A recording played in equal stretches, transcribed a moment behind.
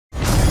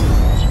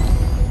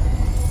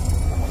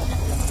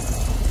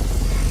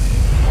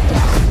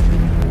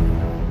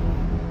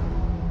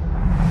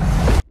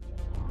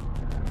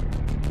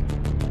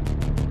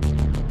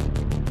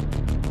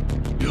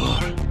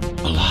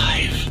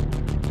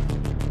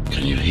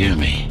Can you hear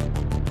me?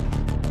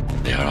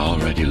 They are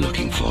already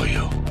looking for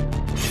you.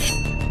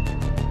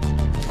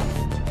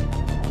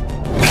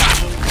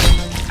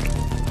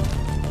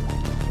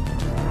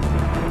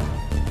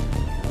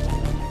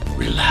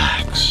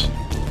 Relax.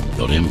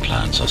 Your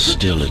implants are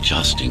still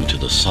adjusting to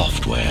the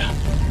software.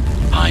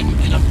 I'm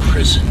in a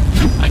prison.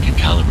 I can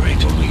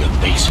calibrate only your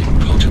basic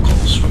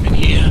protocols from in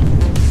here.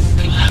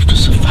 It'll have to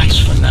suffice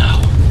for now.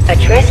 A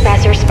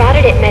trespasser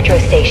spotted at Metro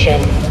Station.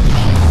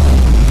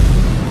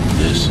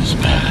 This is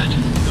bad.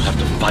 You'll have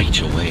to fight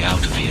your way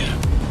out of here.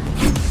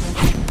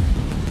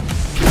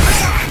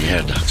 The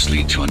air ducts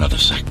lead to another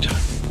sector.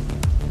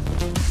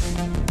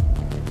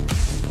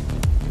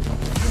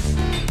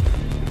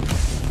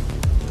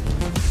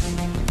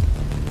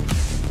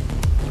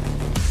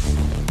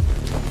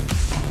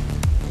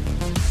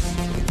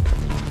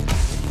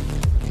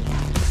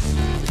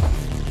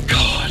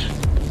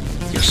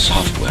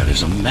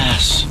 Is a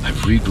mess. I've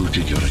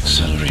rebooted your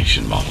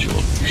acceleration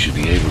module. You should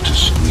be able to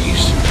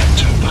squeeze through that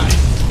turbine.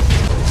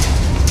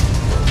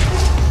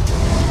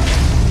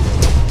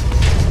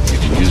 You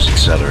can use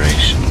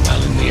acceleration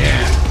while in the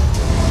air.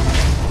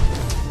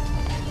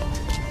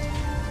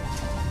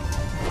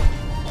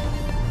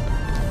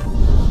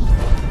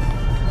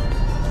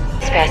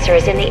 Trespasser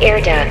is in the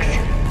air ducts.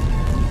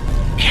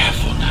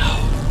 Careful now.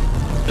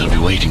 They'll be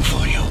waiting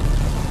for you.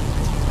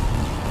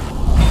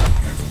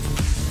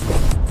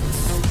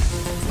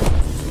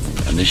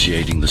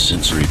 Initiating the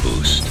sensory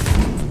boost.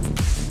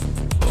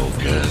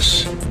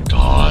 Focus,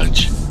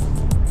 dodge,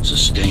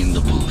 sustain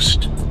the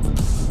boost,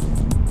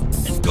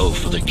 and go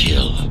for the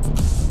kill.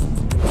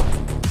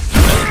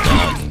 Well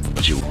done,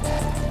 but you...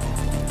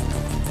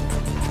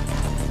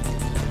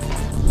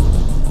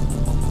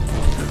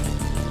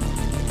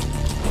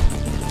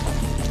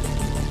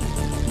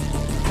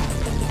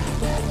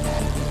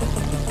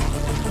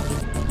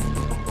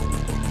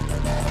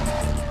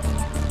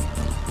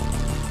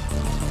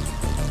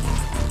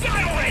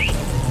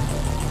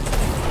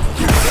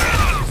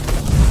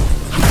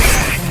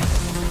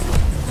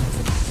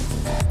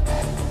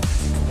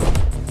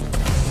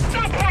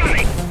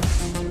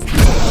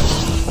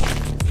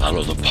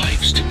 Follow the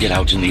pipes to get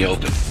out in the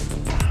open.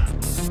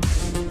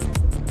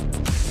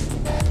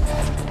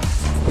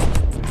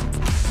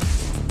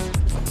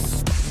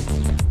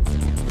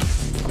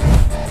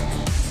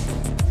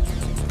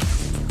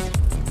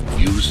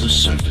 Use the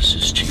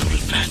surfaces to your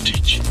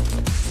advantage.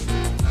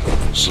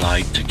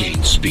 Slide to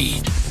gain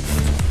speed.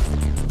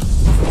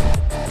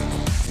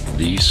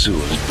 These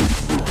sewers...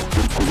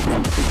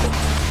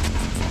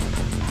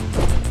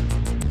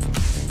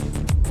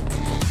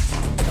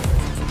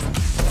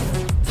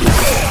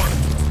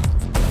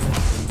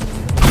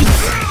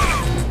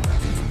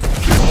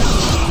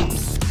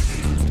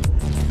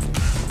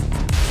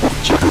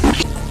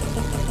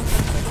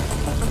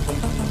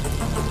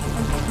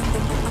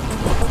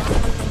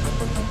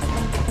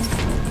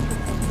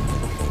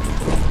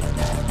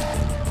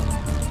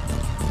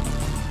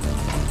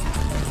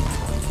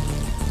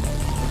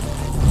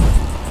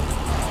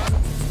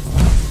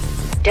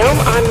 Dome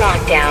on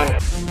lockdown.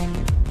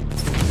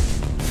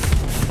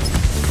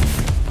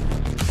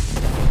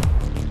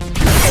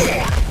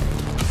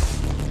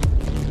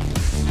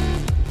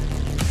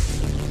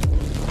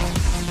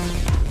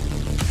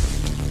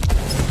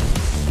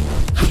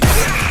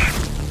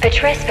 A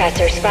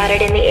trespasser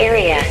spotted in the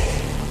area.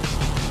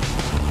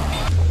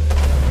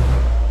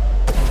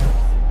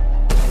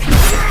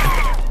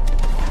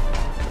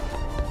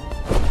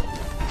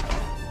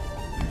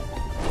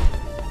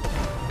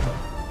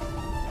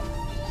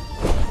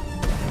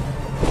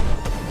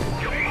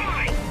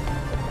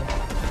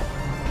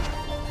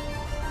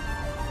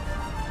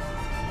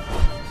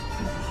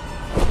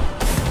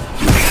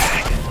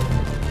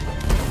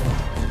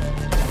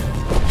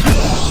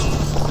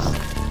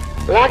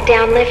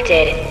 Lockdown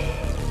lifted.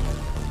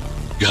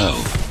 Go.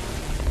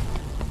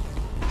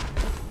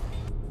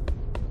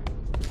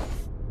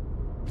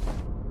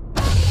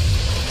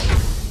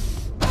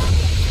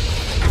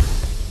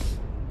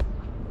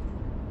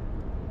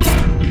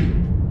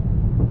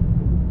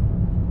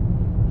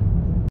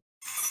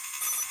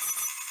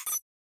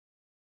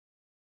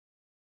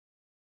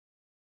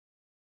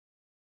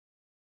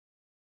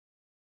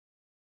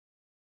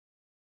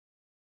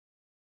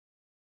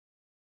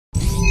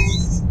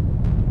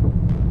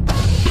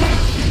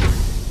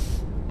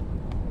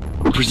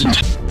 Prison.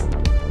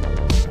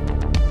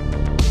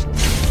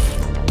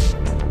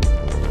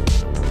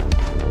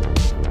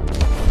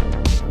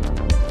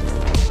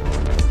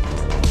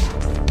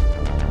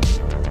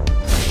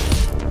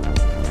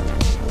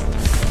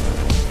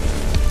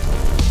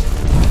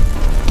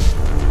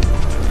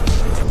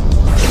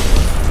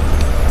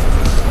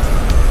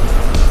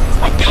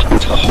 I've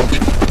got to hold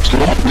it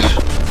longer.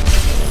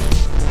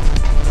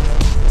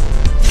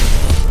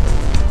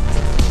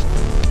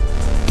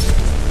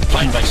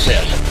 Find my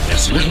cell.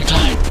 There's little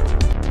time.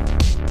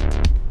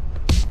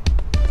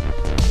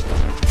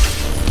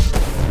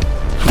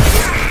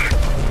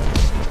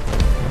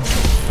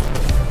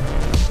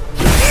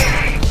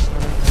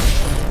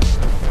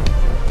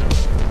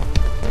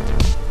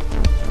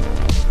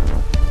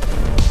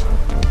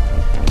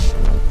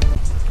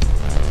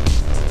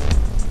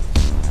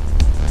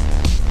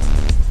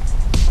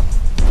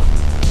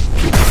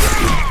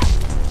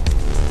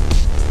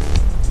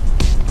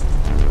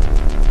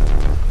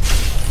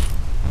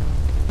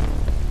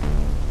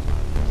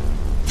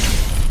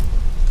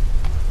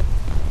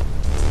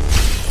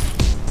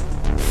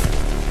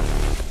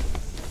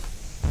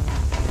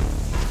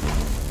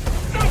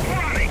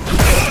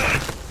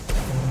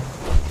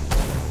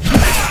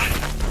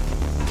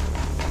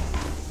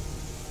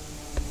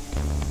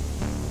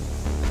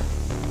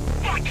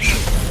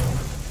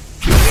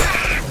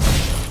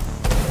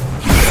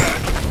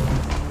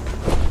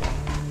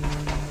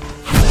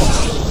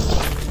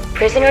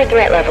 Prisoner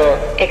threat level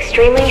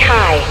extremely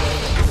high.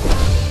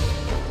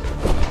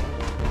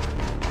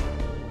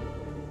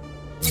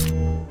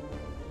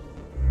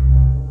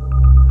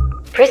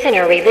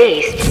 Prisoner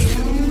released.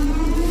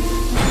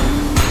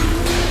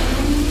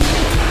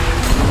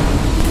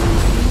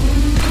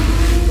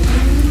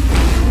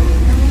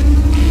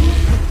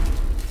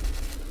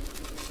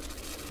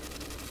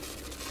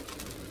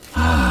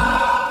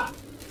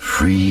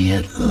 Free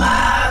at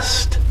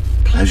last.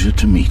 Pleasure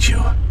to meet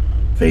you.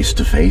 Face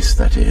to face,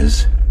 that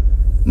is.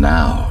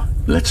 Now,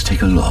 let's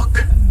take a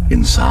look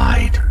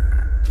inside.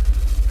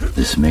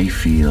 This may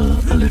feel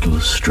a little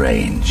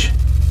strange.